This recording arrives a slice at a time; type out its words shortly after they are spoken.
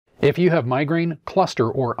If you have migraine,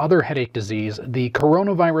 cluster, or other headache disease, the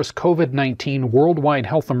coronavirus COVID-19 worldwide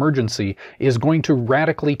health emergency is going to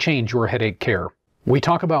radically change your headache care. We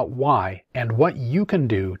talk about why and what you can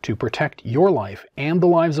do to protect your life and the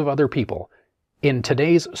lives of other people in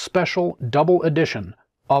today's special double edition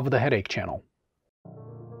of the Headache Channel.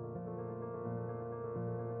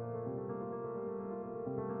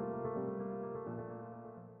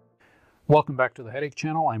 Welcome back to the Headache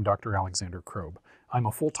Channel. I'm Dr. Alexander Krob. I'm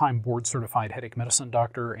a full-time board-certified headache medicine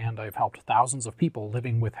doctor, and I've helped thousands of people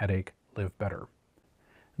living with headache live better.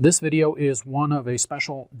 This video is one of a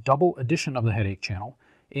special double edition of the Headache Channel.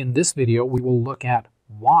 In this video, we will look at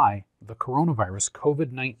why the coronavirus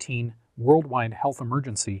COVID-19 worldwide health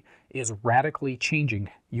emergency is radically changing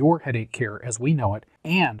your headache care as we know it,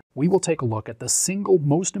 and we will take a look at the single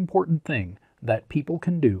most important thing that people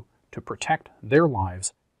can do to protect their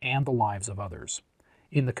lives and the lives of others.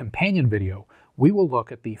 In the companion video, we will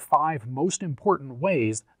look at the 5 most important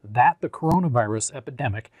ways that the coronavirus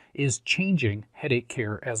epidemic is changing headache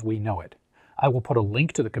care as we know it. I will put a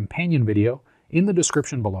link to the companion video in the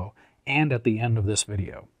description below and at the end of this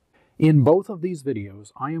video. In both of these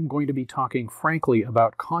videos, I am going to be talking frankly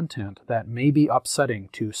about content that may be upsetting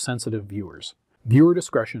to sensitive viewers. Viewer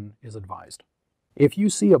discretion is advised. If you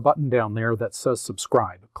see a button down there that says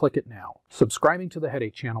subscribe, click it now. Subscribing to the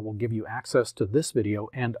Headache Channel will give you access to this video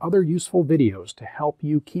and other useful videos to help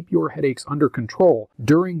you keep your headaches under control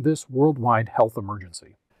during this worldwide health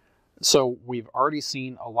emergency. So we've already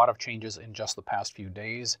seen a lot of changes in just the past few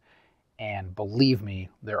days, and believe me,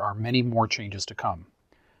 there are many more changes to come.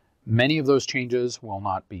 Many of those changes will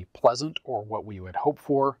not be pleasant or what we would hope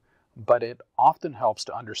for, but it often helps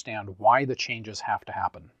to understand why the changes have to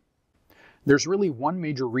happen. There's really one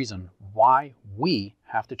major reason why we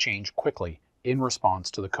have to change quickly in response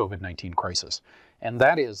to the COVID-19 crisis, and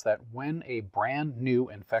that is that when a brand new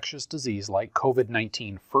infectious disease like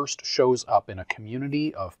COVID-19 first shows up in a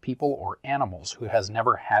community of people or animals who has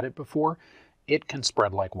never had it before, it can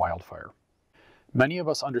spread like wildfire. Many of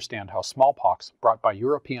us understand how smallpox, brought by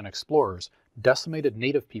European explorers, decimated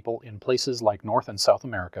native people in places like North and South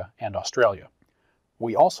America and Australia.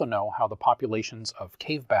 We also know how the populations of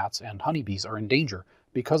cave bats and honeybees are in danger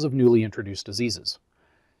because of newly introduced diseases.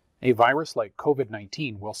 A virus like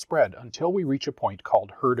COVID-19 will spread until we reach a point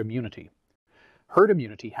called herd immunity. Herd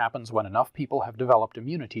immunity happens when enough people have developed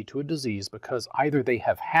immunity to a disease because either they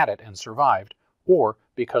have had it and survived, or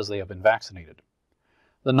because they have been vaccinated.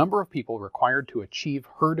 The number of people required to achieve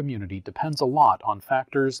herd immunity depends a lot on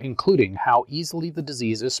factors including how easily the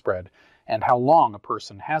disease is spread and how long a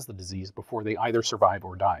person has the disease before they either survive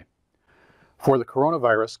or die. For the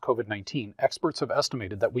coronavirus COVID-19, experts have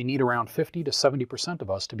estimated that we need around 50 to 70%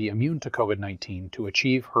 of us to be immune to COVID-19 to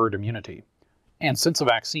achieve herd immunity. And since a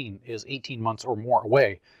vaccine is 18 months or more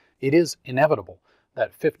away, it is inevitable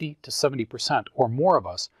that 50 to 70% or more of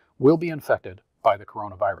us will be infected by the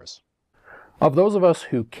coronavirus. Of those of us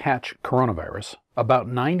who catch coronavirus, about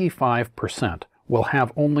 95% will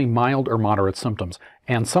have only mild or moderate symptoms,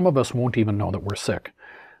 and some of us won't even know that we're sick.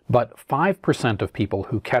 But 5% of people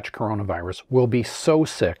who catch coronavirus will be so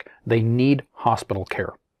sick they need hospital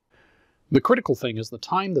care. The critical thing is the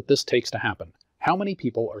time that this takes to happen. How many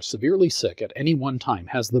people are severely sick at any one time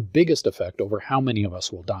has the biggest effect over how many of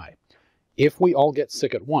us will die. If we all get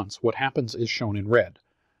sick at once, what happens is shown in red.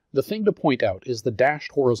 The thing to point out is the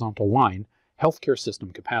dashed horizontal line, healthcare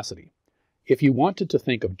system capacity. If you wanted to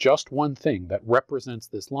think of just one thing that represents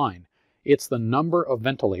this line, it's the number of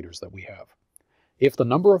ventilators that we have. If the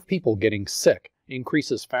number of people getting sick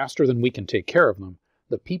increases faster than we can take care of them,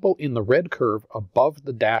 the people in the red curve above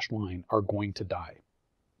the dashed line are going to die.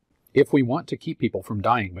 If we want to keep people from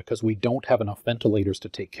dying because we don't have enough ventilators to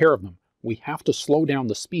take care of them, we have to slow down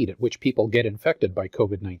the speed at which people get infected by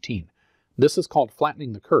COVID-19. This is called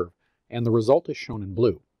flattening the curve, and the result is shown in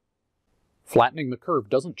blue. Flattening the curve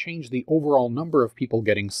doesn't change the overall number of people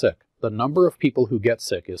getting sick. The number of people who get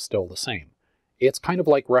sick is still the same. It's kind of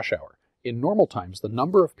like rush hour. In normal times, the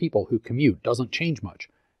number of people who commute doesn't change much.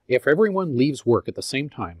 If everyone leaves work at the same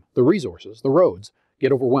time, the resources, the roads,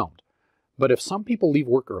 get overwhelmed. But if some people leave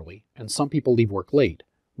work early and some people leave work late,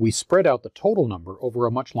 we spread out the total number over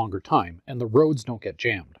a much longer time and the roads don't get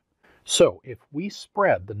jammed. So if we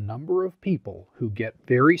spread the number of people who get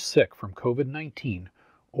very sick from COVID-19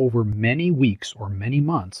 over many weeks or many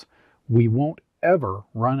months, we won't ever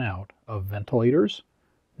run out of ventilators,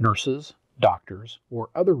 nurses, doctors, or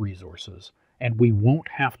other resources, and we won't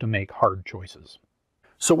have to make hard choices.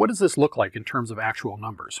 So what does this look like in terms of actual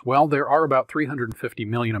numbers? Well, there are about 350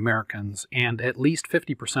 million Americans, and at least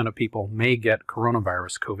 50% of people may get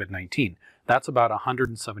coronavirus COVID-19. That's about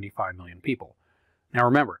 175 million people. Now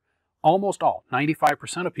remember, Almost all,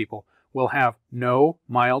 95% of people, will have no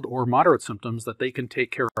mild or moderate symptoms that they can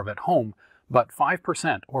take care of at home, but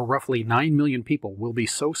 5%, or roughly 9 million people, will be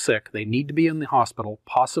so sick they need to be in the hospital,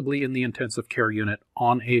 possibly in the intensive care unit,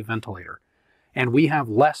 on a ventilator. And we have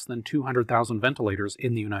less than 200,000 ventilators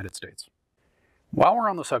in the United States. While we're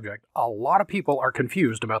on the subject, a lot of people are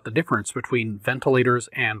confused about the difference between ventilators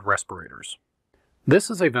and respirators.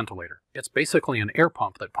 This is a ventilator. It's basically an air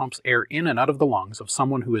pump that pumps air in and out of the lungs of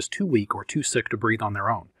someone who is too weak or too sick to breathe on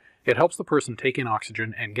their own. It helps the person take in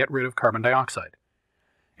oxygen and get rid of carbon dioxide.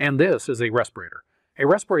 And this is a respirator. A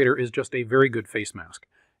respirator is just a very good face mask.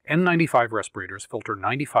 N95 respirators filter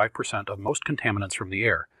 95% of most contaminants from the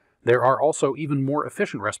air. There are also even more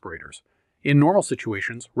efficient respirators. In normal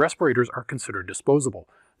situations, respirators are considered disposable.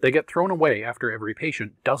 They get thrown away after every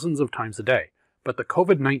patient dozens of times a day. But the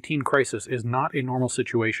COVID-19 crisis is not a normal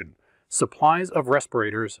situation. Supplies of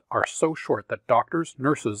respirators are so short that doctors,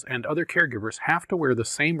 nurses, and other caregivers have to wear the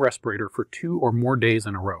same respirator for 2 or more days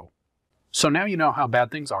in a row. So now you know how bad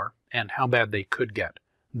things are and how bad they could get.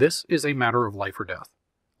 This is a matter of life or death.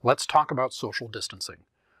 Let's talk about social distancing.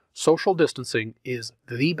 Social distancing is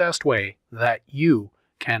the best way that you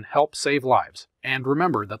can help save lives, and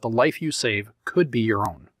remember that the life you save could be your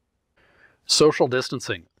own. Social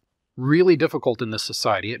distancing. Really difficult in this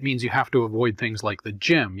society. It means you have to avoid things like the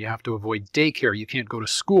gym, you have to avoid daycare, you can't go to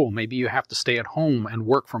school, maybe you have to stay at home and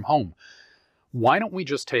work from home. Why don't we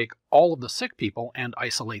just take all of the sick people and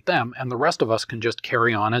isolate them, and the rest of us can just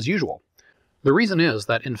carry on as usual? The reason is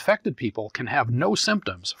that infected people can have no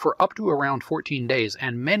symptoms for up to around 14 days,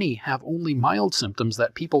 and many have only mild symptoms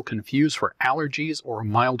that people confuse for allergies or a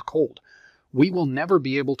mild cold. We will never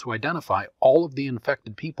be able to identify all of the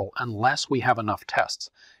infected people unless we have enough tests,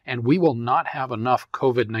 and we will not have enough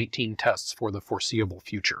COVID-19 tests for the foreseeable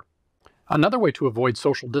future. Another way to avoid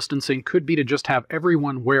social distancing could be to just have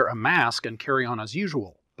everyone wear a mask and carry on as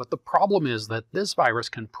usual. But the problem is that this virus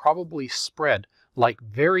can probably spread like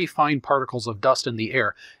very fine particles of dust in the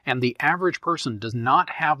air, and the average person does not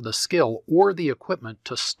have the skill or the equipment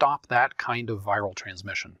to stop that kind of viral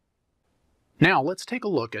transmission. Now let's take a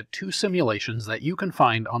look at 2 simulations that you can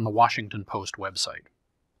find on the Washington Post website.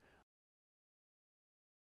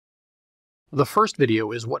 The first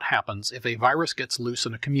video is what happens if a virus gets loose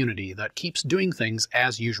in a community that keeps doing things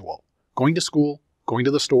as usual. Going to school, going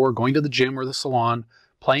to the store, going to the gym or the salon,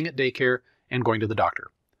 playing at daycare, and going to the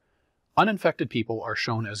doctor. Uninfected people are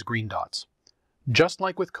shown as green dots. Just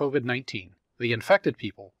like with COVID-19, the infected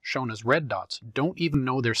people, shown as red dots, don't even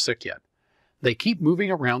know they're sick yet. They keep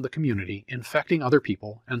moving around the community, infecting other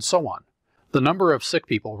people, and so on. The number of sick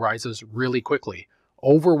people rises really quickly,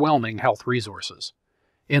 overwhelming health resources.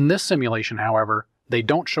 In this simulation, however, they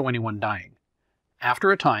don't show anyone dying.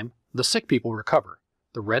 After a time, the sick people recover,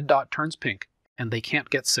 the red dot turns pink, and they can't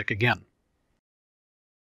get sick again.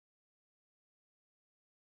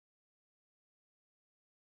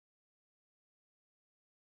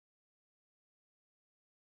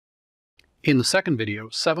 In the second video,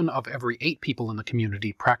 7 of every 8 people in the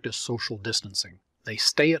community practice social distancing. They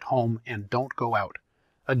stay at home and don't go out.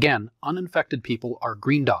 Again, uninfected people are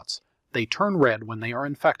green dots. They turn red when they are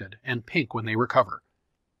infected and pink when they recover.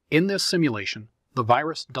 In this simulation, the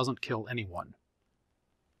virus doesn't kill anyone.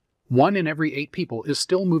 1 in every 8 people is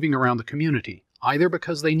still moving around the community, either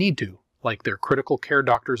because they need to, like their critical care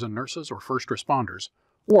doctors and nurses or first responders,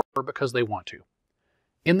 or because they want to.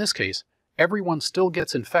 In this case, everyone still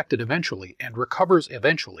gets infected eventually and recovers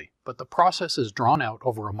eventually, but the process is drawn out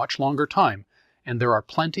over a much longer time, and there are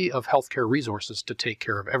plenty of healthcare resources to take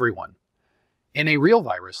care of everyone. In a real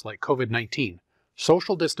virus like COVID-19,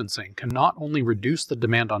 social distancing can not only reduce the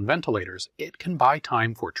demand on ventilators, it can buy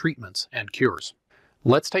time for treatments and cures.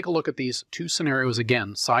 Let's take a look at these 2 scenarios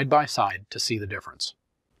again side by side to see the difference.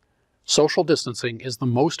 Social distancing is the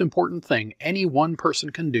most important thing any one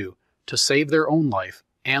person can do to save their own life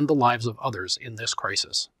and the lives of others in this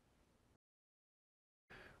crisis.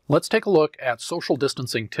 Let's take a look at social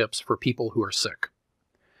distancing tips for people who are sick.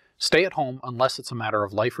 Stay at home unless it's a matter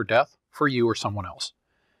of life or death for you or someone else.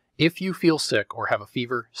 If you feel sick or have a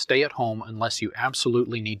fever, stay at home unless you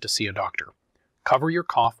absolutely need to see a doctor. Cover your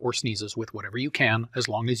cough or sneezes with whatever you can, as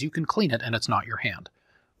long as you can clean it and it's not your hand.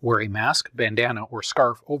 Wear a mask, bandana, or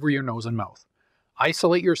scarf over your nose and mouth.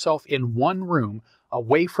 Isolate yourself in one room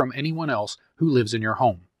away from anyone else who lives in your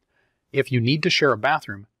home. If you need to share a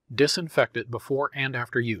bathroom, disinfect it before and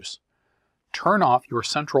after use. Turn off your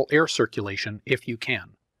central air circulation if you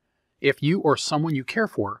can. If you or someone you care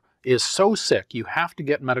for is so sick you have to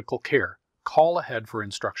get medical care, call ahead for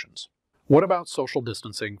instructions. What about social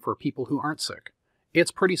distancing for people who aren't sick?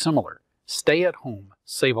 It's pretty similar. Stay at home,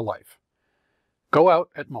 save a life. Go out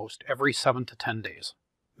at most every 7 to 10 days.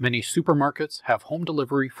 Many supermarkets have home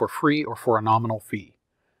delivery for free or for a nominal fee.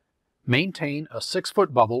 Maintain a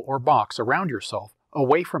 6-foot bubble or box around yourself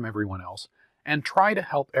away from everyone else, and try to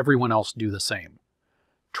help everyone else do the same.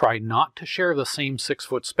 Try not to share the same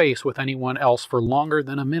 6-foot space with anyone else for longer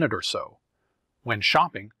than a minute or so. When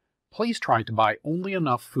shopping, please try to buy only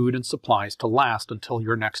enough food and supplies to last until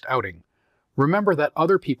your next outing. Remember that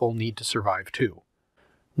other people need to survive too.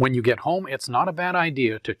 When you get home, it's not a bad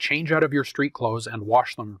idea to change out of your street clothes and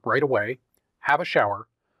wash them right away, have a shower,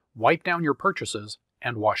 wipe down your purchases,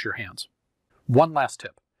 and wash your hands. One last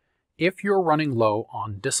tip. If you're running low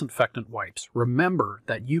on disinfectant wipes, remember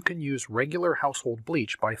that you can use regular household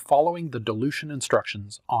bleach by following the dilution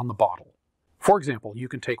instructions on the bottle. For example, you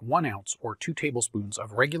can take 1 ounce or 2 tablespoons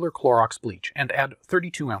of regular Clorox bleach and add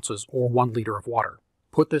 32 ounces or 1 liter of water.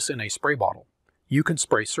 Put this in a spray bottle. You can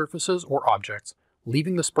spray surfaces or objects,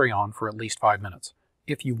 leaving the spray on for at least 5 minutes.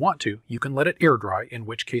 If you want to, you can let it air dry, in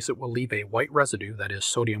which case it will leave a white residue that is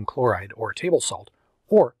sodium chloride or table salt,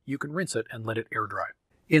 or you can rinse it and let it air dry.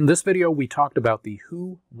 In this video, we talked about the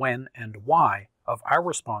who, when, and why of our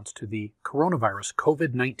response to the coronavirus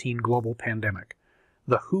COVID-19 global pandemic.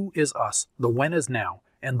 The who is us, the when is now,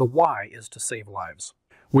 and the why is to save lives.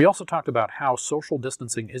 We also talked about how social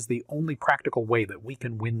distancing is the only practical way that we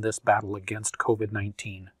can win this battle against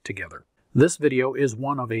COVID-19 together. This video is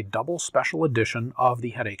one of a double special edition of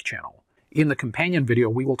the Headache Channel. In the companion video,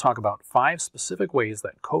 we will talk about 5 specific ways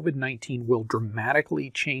that COVID-19 will dramatically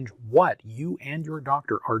change what you and your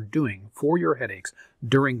doctor are doing for your headaches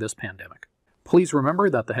during this pandemic. Please remember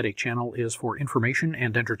that the Headache Channel is for information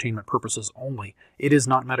and entertainment purposes only. It is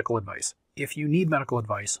not medical advice. If you need medical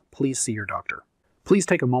advice, please see your doctor. Please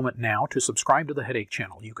take a moment now to subscribe to the Headache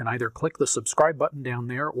Channel. You can either click the subscribe button down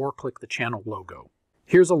there or click the channel logo.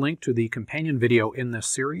 Here's a link to the companion video in this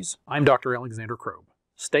series. I'm Dr. Alexander Krob.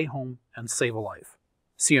 Stay home and save a life.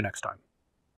 See you next time.